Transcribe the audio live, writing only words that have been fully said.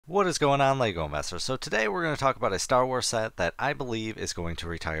What is going on, LEGO investors? So today we're going to talk about a Star Wars set that I believe is going to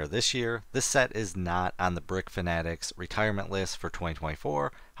retire this year. This set is not on the Brick Fanatics retirement list for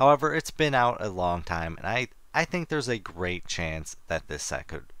 2024. However, it's been out a long time and I think there's a great chance that this set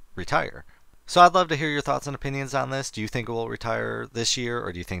could retire. So I'd love to hear your thoughts and opinions on this. Do you think it will retire this year,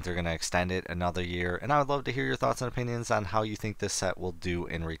 or do you think they're going to extend it another year? And I would love to hear your thoughts and opinions on how you think this set will do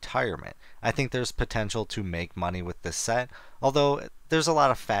in retirement. I think there's potential to make money with this set, although there's a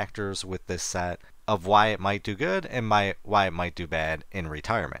lot of factors with this set of why it might do good and why it might do bad in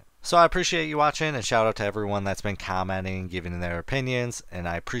retirement. So I appreciate you watching, and shout out to everyone that's been commenting, giving their opinions, and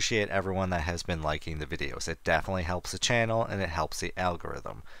I appreciate everyone that has been liking the videos. It definitely helps the channel and it helps the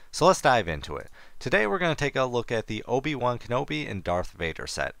algorithm. So let's dive into it. Today we're going to take a look at the Obi-Wan Kenobi and Darth Vader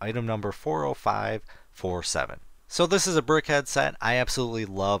set, item number 40547. So this is a brickhead set. I absolutely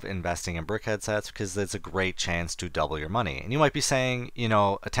love investing in brickhead sets because it's a great chance to double your money. And you might be saying, you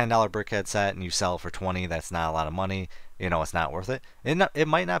know, a $10 brickhead set and you sell it for 20, that's not a lot of money. You know, it's not worth it. It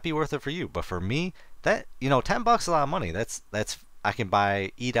might not be worth it for you, but for me, that, you know, $10 is a lot of money. That's I can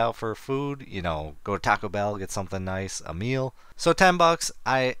eat out for food, you know, go to Taco Bell, get something nice, a meal. So $10,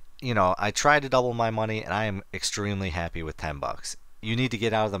 I try to double my money and I am extremely happy with $10. You need to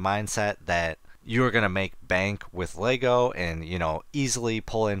get out of the mindset that you're going to make bank with Lego and, you know, easily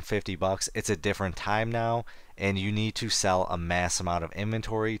pull in $50. It's a different time now, and you need to sell a mass amount of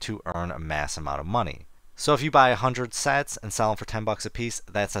inventory to earn a mass amount of money. So if you buy 100 sets and sell them for $10 a piece,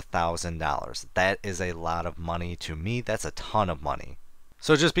 that's $1,000. That is a lot of money to me. That's a ton of money.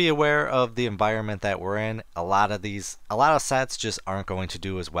 So just be aware of the environment that we're in. A lot of sets just aren't going to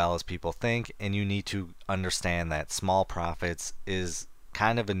do as well as people think, and you need to understand that small profits is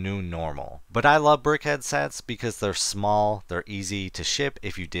kind of a new normal. But I love brickhead sets because they're small, they're easy to ship.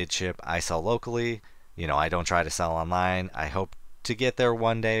 If you did ship, I sell locally. You know, I don't try to sell online. I hope to get there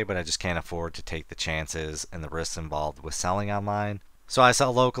one day, but I just can't afford to take the chances and the risks involved with selling online. So I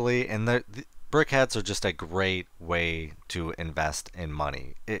sell locally, and the brickheads are just a great way to invest in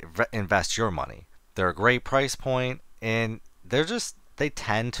money. Invest your money. They're a great price point, and they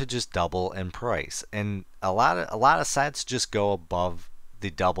tend to just double in price. And a lot of sets just go above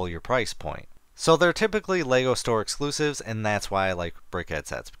the double your price point. So they're typically Lego store exclusives, and that's why I like brickhead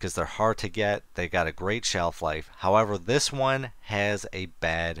sets, because they're hard to get. They got a great shelf life. However, this one has a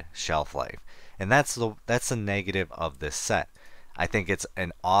bad shelf life, and that's the negative of this set. I think it's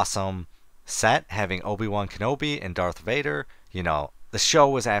an awesome set having Obi-Wan Kenobi and Darth Vader. You know, the show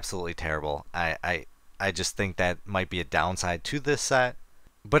was absolutely terrible. I just think that might be a downside to this set.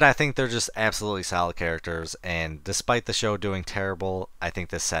 But I think they're just absolutely solid characters, and despite the show doing terrible, I think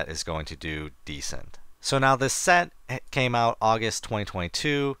this set is going to do decent. So now this set came out August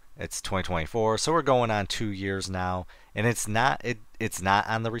 2022, it's 2024, so we're going on 2 years now, and it's not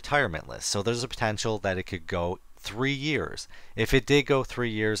on the retirement list. So there's a potential that it could go 3 years. If it did go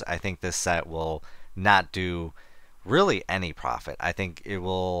 3 years, I think this set will not do really any profit. I think it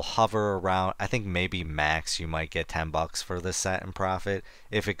will hover around, I think maybe max you might get $10 for this set in profit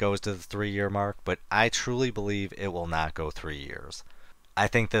if it goes to the 3-year mark, but I truly believe it will not go 3 years. I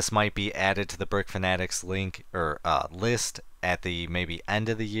think this might be added to the Brick Fanatics link or list at the maybe end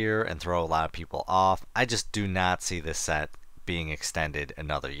of the year and throw a lot of people off. I just do not see this set being extended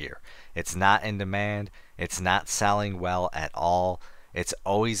another year. It's not in demand, it's not selling well at all. It's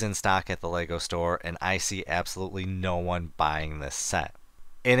always in stock at the Lego store, and I see absolutely no one buying this set.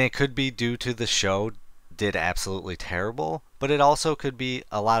 And it could be due to the show did absolutely terrible, but it also could be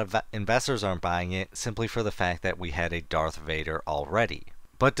a lot of investors aren't buying it simply for the fact that we had a Darth Vader already.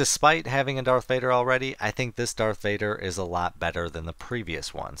 But despite having a Darth Vader already, I think this Darth Vader is a lot better than the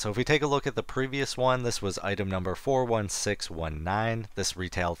previous one. So if we take a look at the previous one, this was item number 41619. This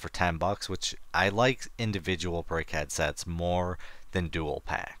retailed for $10, which I like individual brickhead sets more than dual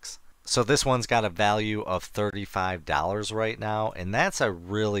packs. So this one's got a value of $35 right now, and that's a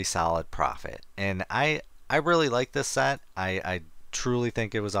really solid profit. And I really like this set. I truly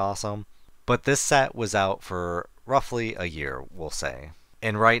think it was awesome. But this set was out for roughly a year, we'll say.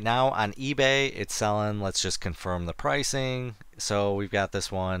 And right now on eBay, it's selling, let's just confirm the pricing. So we've got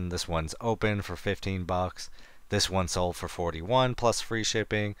this one. This one's open for $15. This one sold for $41 plus free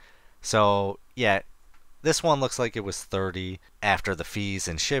shipping. So yeah, this one looks like it was $30 after the fees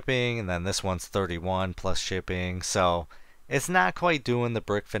and shipping, and then this one's $31 plus shipping. So it's not quite doing the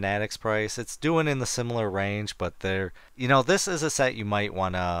Brick Fanatics price. It's doing in the similar range, but this is a set you might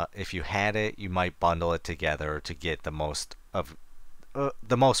wanna, if you had it, you might bundle it together to get the most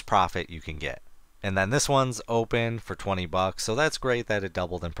profit you can get. And then this one's open for $20, so that's great that it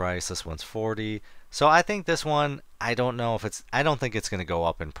doubled in price. This one's $40. So I think this one, I don't know if I don't think it's going to go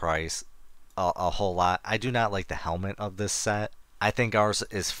up in price a whole lot. I do not like the helmet of this set. I think ours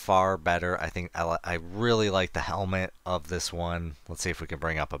is far better. I think I really like the helmet of this one. Let's see if we can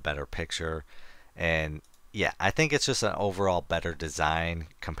bring up a better picture. And yeah, I think it's just an overall better design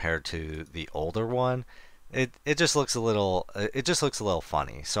compared to the older one. It just looks a little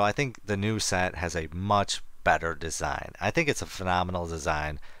funny. So I think the new set has a much better design. I think it's a phenomenal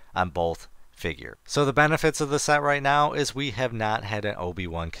design on both figure. So the benefits of the set right now is we have not had an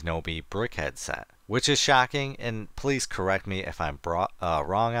Obi-Wan Kenobi Brickhead set, which is shocking, and please correct me if I'm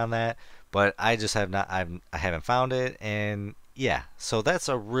wrong on that, but I just have not, I haven't found it, and yeah, so that's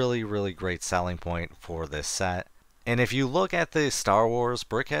a really, really great selling point for this set. And if you look at the Star Wars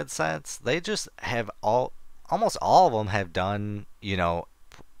Brickhead sets, they just have almost all of them have done,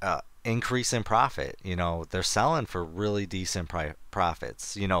 increase in profit. They're selling for really decent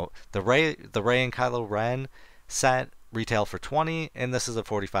profits. The Rey and Kylo Ren set retail for $20, and this is a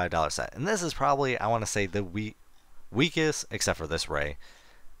 $45 set. And this is probably, I want to say, the weakest, except for this Rey.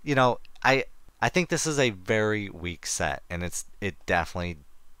 I think this is a very weak set, and it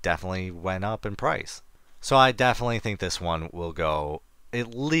definitely went up in price. So I definitely think this one will go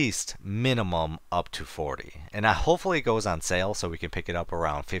at least minimum up to 40, and hopefully it goes on sale so we can pick it up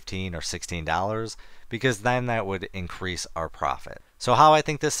around $15 or $16, because then that would increase our profit. So how I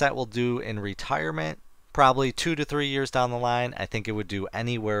think this set will do in retirement, probably 2 to 3 years down the line, I think it would do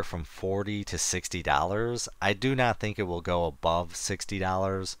anywhere from $40 to $60. I do not think it will go above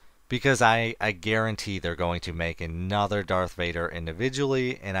 $60, because I guarantee they're going to make another Darth Vader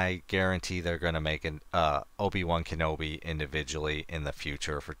individually, and I guarantee they're going to make an Obi-Wan Kenobi individually in the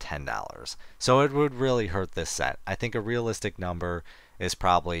future for $10. So it would really hurt this set. I think a realistic number is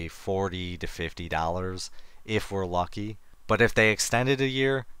probably $40 to $50 if we're lucky. But if they extend it a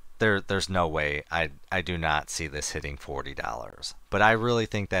year, there's no way. I do not see this hitting $40. But I really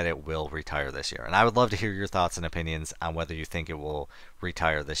think that it will retire this year. And I would love to hear your thoughts and opinions on whether you think it will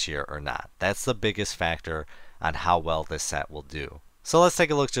retire this year or not. That's the biggest factor on how well this set will do. So let's take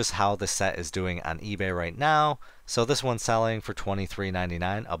a look just how this set is doing on eBay right now. So this one's selling for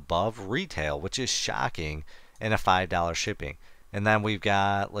 $23.99 above retail, which is shocking, and a $5 shipping. And then we've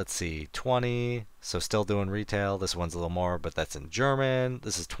got, let's see, 20, so still doing retail. This one's a little more, but that's in German.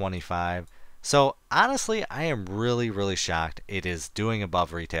 This is 25. So honestly, I am really, really shocked it is doing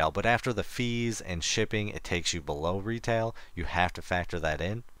above retail, but after the fees and shipping, it takes you below retail. You have to factor that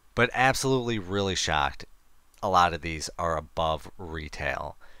in. But absolutely really shocked a lot of these are above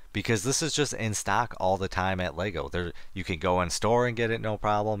retail, because this is just in stock all the time at Lego. You can go in store and get it no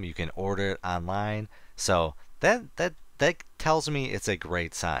problem. You can order it online. So that tells me it's a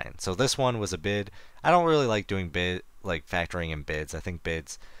great sign. So this one was a bid. I don't really like doing factoring in bids. I think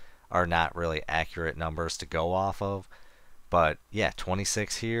bids are not really accurate numbers to go off of. But yeah,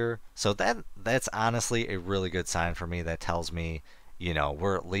 26 here. So that's honestly a really good sign for me. That tells me,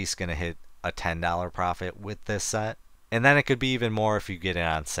 we're at least going to hit a $10 profit with this set. And then it could be even more if you get it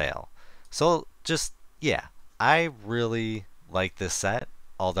on sale. So yeah, I really like this set.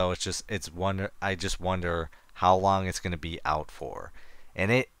 Although I just wonder how long it's going to be out for.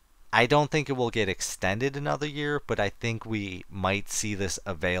 And I don't think it will get extended another year, but I think we might see this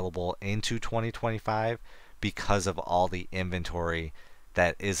available into 2025 because of all the inventory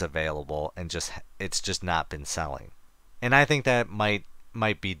that is available, and it's just not been selling. And I think that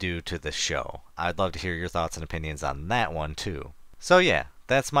might be due to the show. I'd love to hear your thoughts and opinions on that one too. So yeah,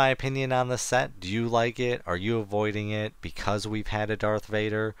 that's my opinion on this set. Do you like it? Are you avoiding it because we've had a Darth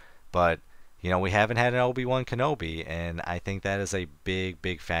Vader? But we haven't had an Obi-Wan Kenobi, and I think that is a big,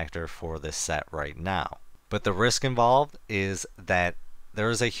 big factor for this set right now. But the risk involved is that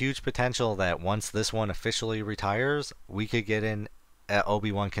there is a huge potential that once this one officially retires, we could get in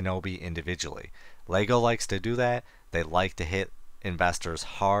Obi-Wan Kenobi individually. Lego likes to do that. They like to hit investors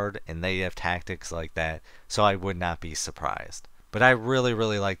hard, and they have tactics like that, so I would not be surprised. But I really,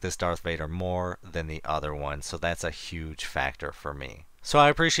 really like this Darth Vader more than the other one, so that's a huge factor for me. So I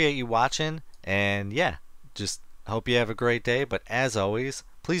appreciate you watching. And yeah, just hope you have a great day. But as always,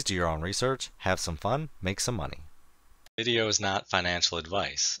 please do your own research, have some fun, make some money. Video is not financial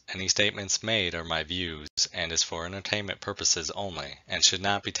advice. Any statements made are my views and is for entertainment purposes only and should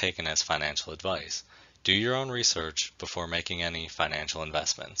not be taken as financial advice. Do your own research before making any financial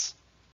investments.